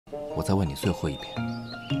我再问你最后一遍，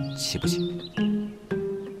行不行？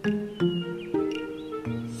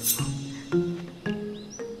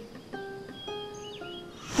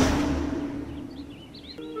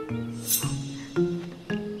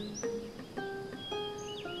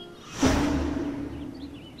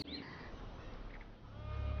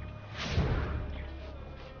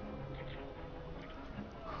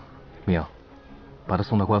明，把他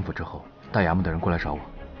送到官府之后，带衙门的人过来找我，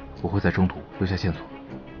我会在中途留下线索。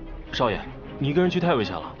少爷，你一个人去太危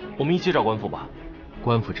险了，我们一起找官府吧。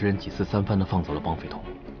官府之人几次三番地放走了绑匪头，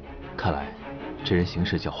看来这人行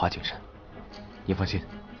事狡猾谨慎。你放心，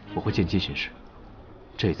我会见机行事，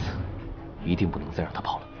这次一定不能再让他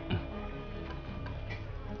跑了。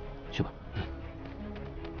去吧。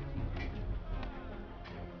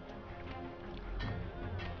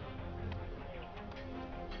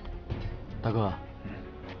大哥，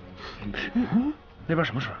那边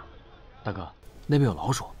什么事？大哥，那边有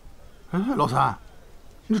老鼠。哎，老三，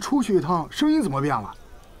你这出去一趟，声音怎么变了？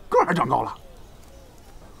个儿还长高了。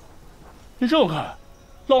你这么看，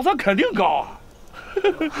老三肯定高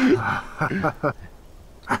啊！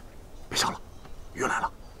哎，别笑了，鱼来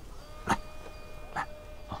了，来，来，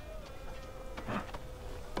啊！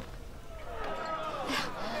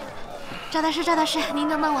赵大师，赵大师，您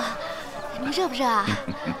等等我，你热不热啊？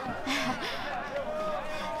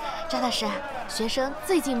赵大师，学生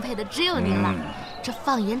最敬佩的只有您了。这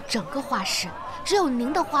放眼整个画室，只有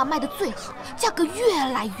您的画卖得最好，价格越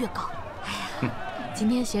来越高。哎呀，今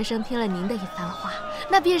天学生听了您的一番话，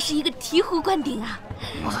那便是一个醍醐灌顶啊！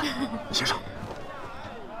老三，你先上。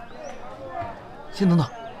先等等，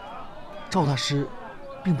赵大师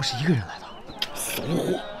并不是一个人来的。怂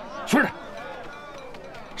货，说着，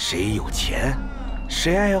谁有钱，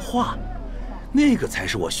谁爱画，那个才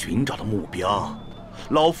是我寻找的目标。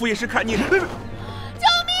老夫也是看你。救命啊！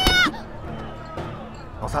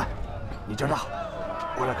老三，你劲儿大，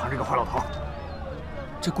过来扛这个坏老头。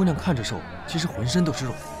这姑娘看着瘦，其实浑身都是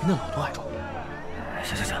肉，比那老头还壮。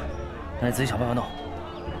行行行，那你自己想办法弄。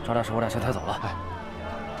赵大师，我俩先抬走了。哎，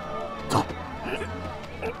走。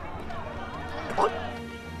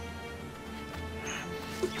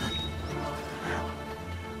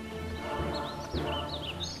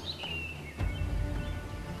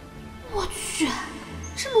我去，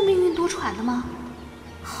这么命运多舛的吗？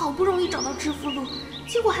好不容易找到致富路，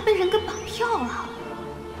结果还被人给绑票了。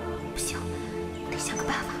不行，得想个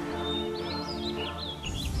办法。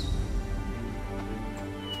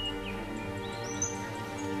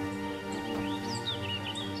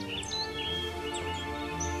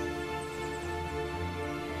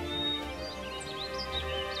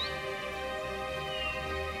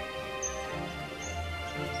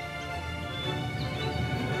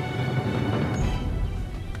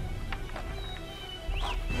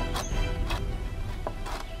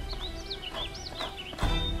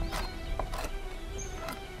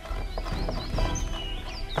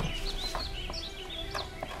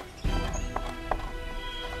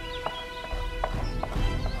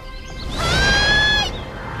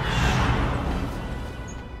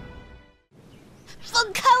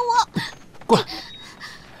放开我！过来。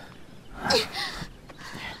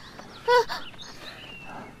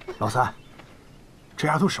老三，这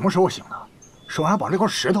丫头什么时候醒的？手上还绑着一块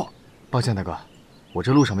石头。抱歉，大哥，我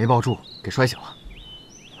这路上没抱住，给摔醒了。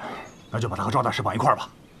那就把她和赵大师绑一块儿吧。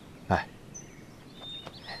哎。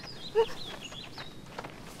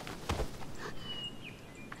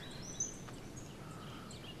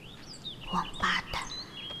王八蛋！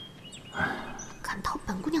敢掏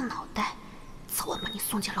本姑娘脑袋，早晚把你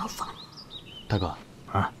送进牢房。大哥，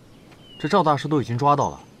啊，这赵大师都已经抓到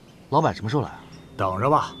了，老板什么时候来啊？等着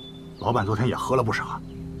吧，老板昨天也喝了不少。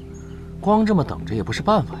光这么等着也不是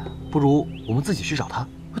办法呀，不如我们自己去找他。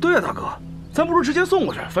对呀，大哥，咱不如直接送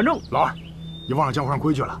过去，反正……老二，你忘了江湖上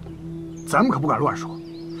规矩了，咱们可不敢乱说，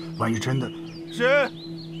万一真的……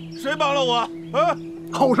谁绑了我？啊？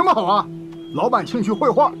吼什么吼啊！老板兴趣绘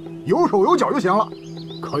画，有手有脚就行了，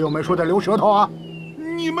可又没说得留舌头啊！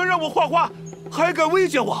你们让我画画，还敢威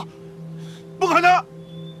胁我？不可能！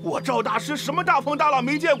我赵大师什么大风大浪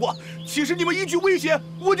没见过，岂是你们一句威胁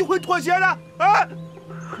我就会妥协的？啊！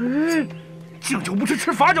敬酒不吃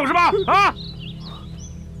吃罚酒是吧？啊！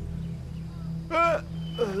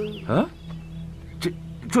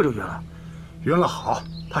这就晕了，晕了好，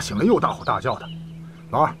他醒了又大吼大叫的。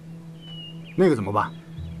老二，那个怎么办？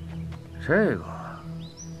这个……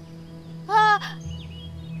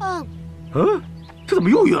这怎么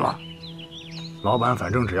又晕了？老板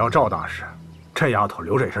反正只要赵大师，这丫头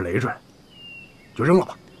留着也是累赘，就扔了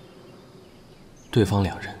吧。对方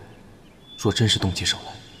两人若真是动起手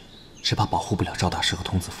来，只怕保护不了赵大师和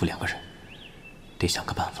童子夫两个人。得想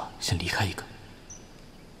个办法先离开一个。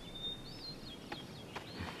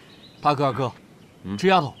大哥，二哥，这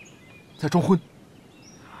丫头在装昏。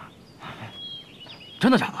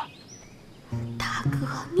真的假的？大哥，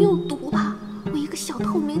你有毒吧？我一个小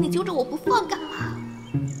透明，你揪着我不放干嘛？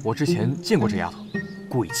我之前见过这丫头，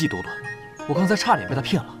诡计多端，我刚才差点被她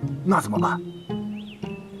骗了。那怎么办？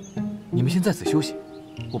你们先在此休息，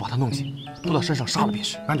我把她弄醒，拖到山上杀了便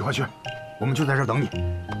是。那你快去，我们就在这儿等你。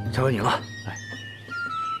交给你了。哎，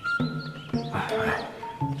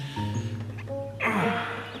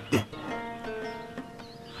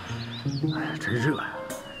真热呀！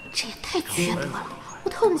这也太缺德了！我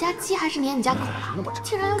偷你家鸡还是撵你家狗啊？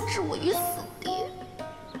竟然要置我于死地！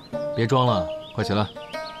别装了，快起来！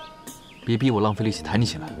别逼我浪费力气抬你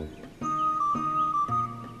起来。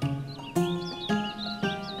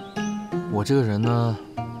我这个人呢，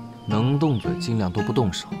能动嘴尽量都不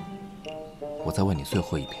动手。我再问你最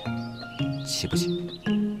后一遍，起不起？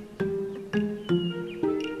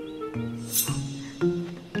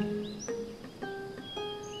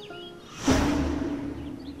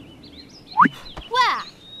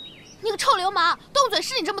臭流氓，动嘴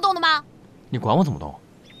是你这么动的吗？你管我怎么动，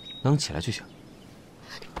能起来就行。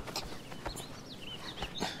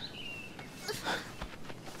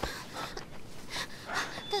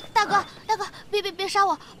大哥，别杀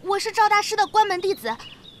我！我是赵大师的关门弟子，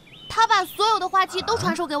他把所有的画技都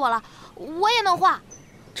传授给我了，我也能画。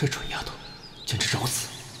这蠢丫头，简直找死！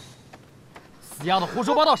死丫头，胡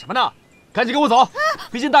说八道什么呢？赶紧跟我走！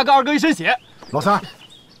毕竟大哥、二哥一身血。老三，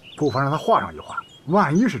不妨让他画上一画。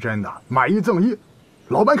万一是真的，买一赠一，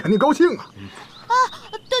老板肯定高兴啊！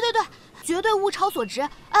对，绝对物超所值！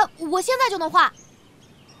我现在就能画。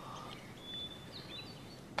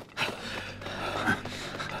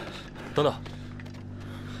等等，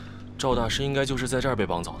赵大师应该就是在这儿被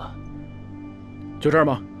绑走的。就这儿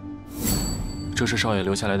吗？这是少爷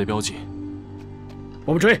留下来的标记。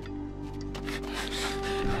我们追！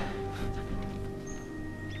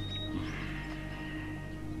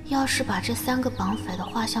要是把这3个绑匪的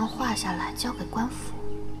画像画下来，交给官府，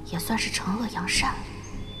也算是惩恶扬善。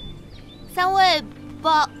3位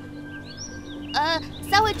3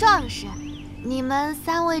位壮士，你们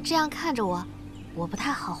3位这样看着我，我不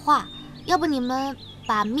太好画，要不你们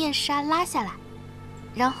把面纱拉下来，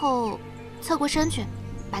然后侧过身去，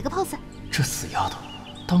摆个 pose。这死丫头，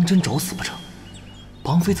当真找死不成？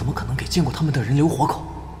绑匪怎么可能给见过他们的人留活口？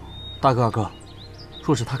大哥、二哥，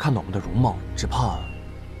若是他看到我们的容貌，只怕……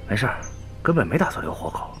没事，根本没打算留活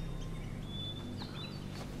口。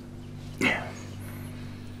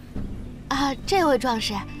这位壮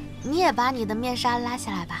士，你也把你的面纱拉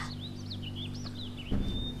下来吧。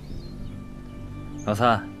老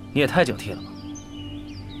三，你也太警惕了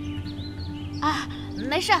吧？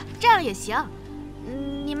没事，这样也行。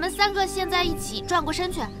你们3个现在一起转过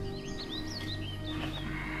身去，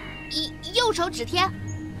右手指天，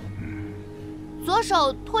左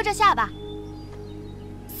手托着下巴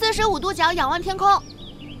，45度角仰望天空。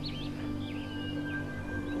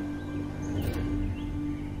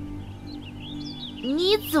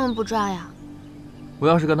你怎么不转呀？我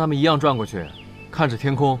要是跟他们一样转过去，看着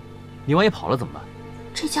天空，你万一跑了怎么办？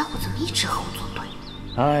这家伙怎么一直和我作对？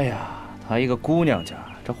哎呀，他一个姑娘家，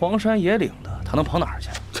这荒山野岭的，他能跑哪儿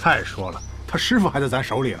去？再说了，他师傅还在咱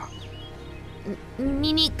手里呢。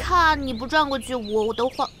你看，你不转过去，我都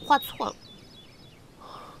画错了。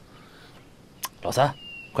老三，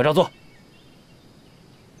快照做。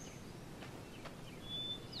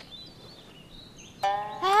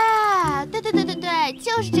对，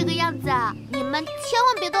就是这个样子。你们千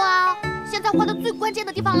万别动啊！现在画到最关键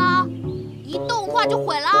的地方了，一动画就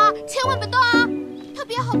毁了，千万别动啊！特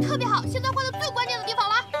别好，特别好，现在画到最关键的地方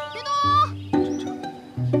了，别动哦。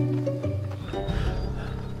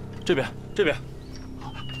这边。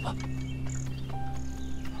好。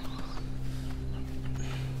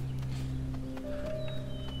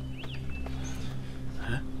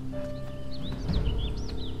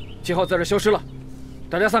信号在这消失了，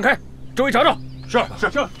大家散开，周围找找。是。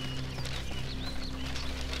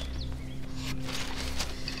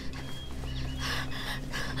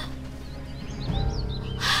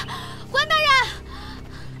关大人，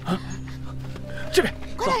这边。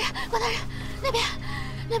关大人，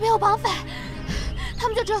那边有绑匪，他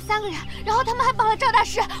们就只有3个人，然后他们还绑了赵大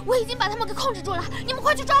师，我已经把他们给控制住了，你们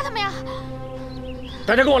快去抓他们呀！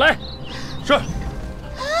大家跟我来。是。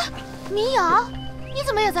明瑶，你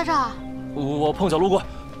怎么也在这儿？我碰巧路过。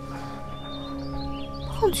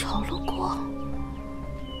碰巧路过。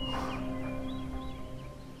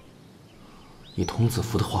以童子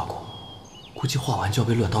符的画工，估计画完就要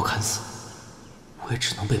被乱刀砍死，我也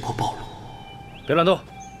只能被迫暴露。别乱动，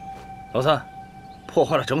老三，破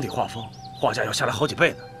坏了整体画风，画价要下来好几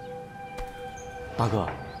倍呢。大哥，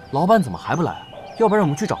老板怎么还不来啊？要不然我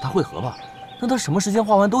们去找他会合吧？那他什么时间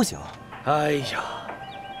画完都行啊。哎呀，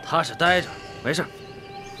他是待着，没事。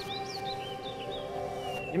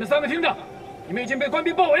你们3个听着，你们已经被官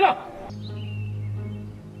兵包围了。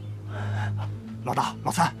老大、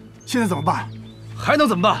老三，现在怎么办？还能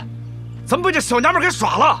怎么办？咱们被这小娘们给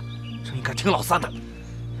耍了，真应该听老三的。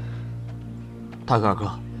大哥、二哥，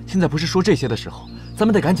现在不是说这些的时候，咱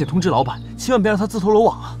们得赶紧通知老板，千万别让他自投罗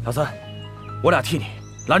网啊！老三，我俩替你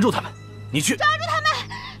拦住他们，你去抓住他们，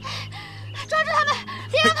抓住他们，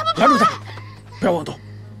别让他们跑！拦住他们，不要妄动，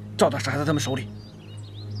赵大师还在他们手里。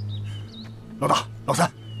老大、老三，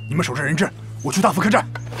你们守着人质，我去大福客栈。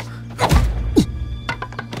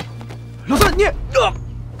老三，你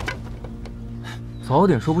早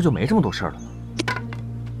点说，不就没这么多事儿了吗？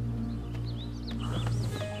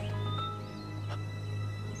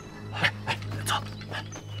走。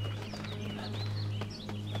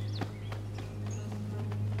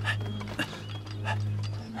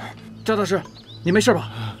赵大师，你没事吧？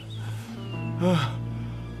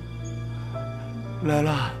来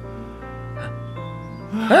了。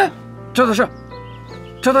哎，赵大师，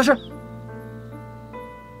赵大师。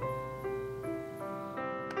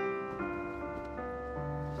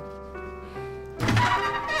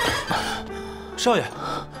少爷，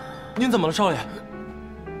您怎么了，少爷？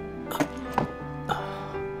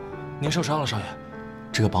您受伤了，少爷。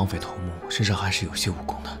这个绑匪头目身上还是有些武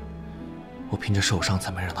功的，我凭着受伤才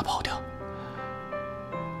没让他跑掉。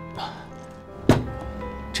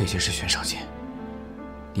这些是悬赏金，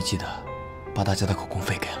你记得把大家的口供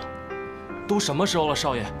费给了。都什么时候了，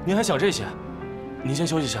少爷，您还想这些？您先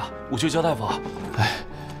休息一下，我去叫大夫啊。哎，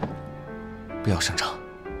不要声张，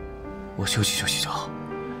我休息休息就好。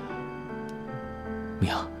米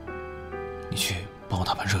阳，你去帮我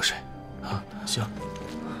打盆热水，啊？行。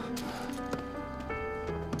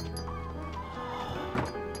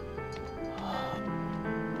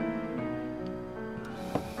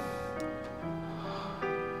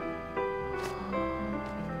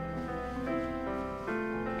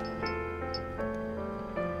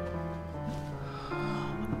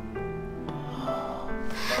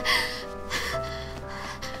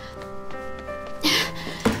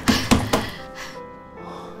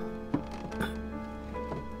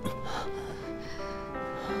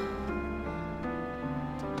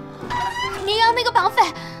那个绑匪，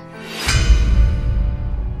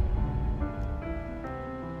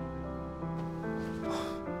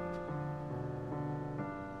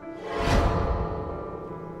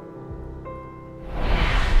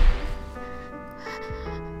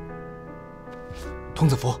童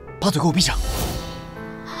子福，把嘴给我闭上！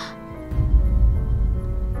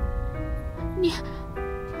你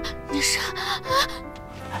是？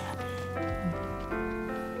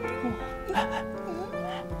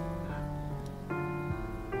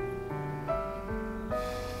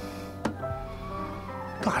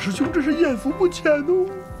大师兄这是艳福不浅哦。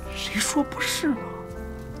谁说不是呢？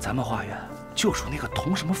咱们画院就属那个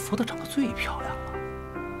童什么福的长得最漂亮了。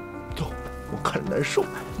走，我看着难受。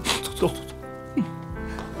走。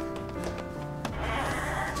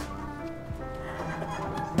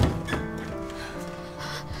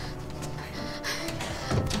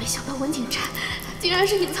没想到文景禅竟然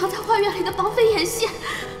是隐藏在花园里的绑匪眼线。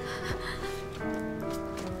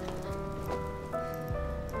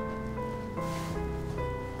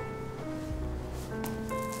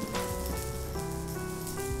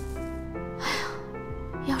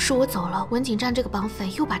要是我走了，文景禅这个绑匪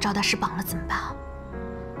又把赵大师绑了怎么办啊？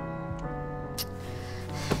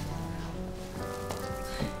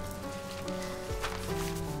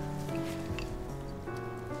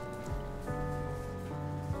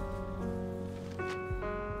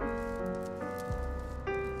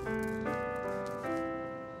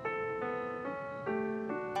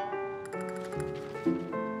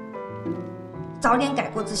早点改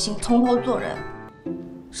过自新，从头做人。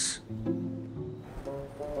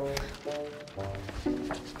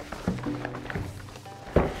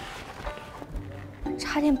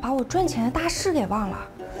差点把我赚钱的大事给忘了。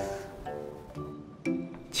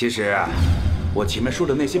其实，我前面说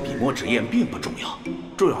的那些笔墨纸砚并不重要，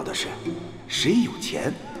重要的是谁有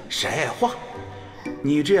钱，谁爱画。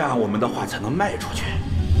你这样，我们的画才能卖出去。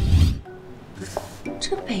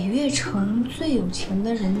这北岳城最有钱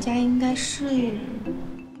的人家应该是……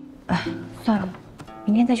哎，算了，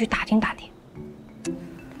明天再去打听打听。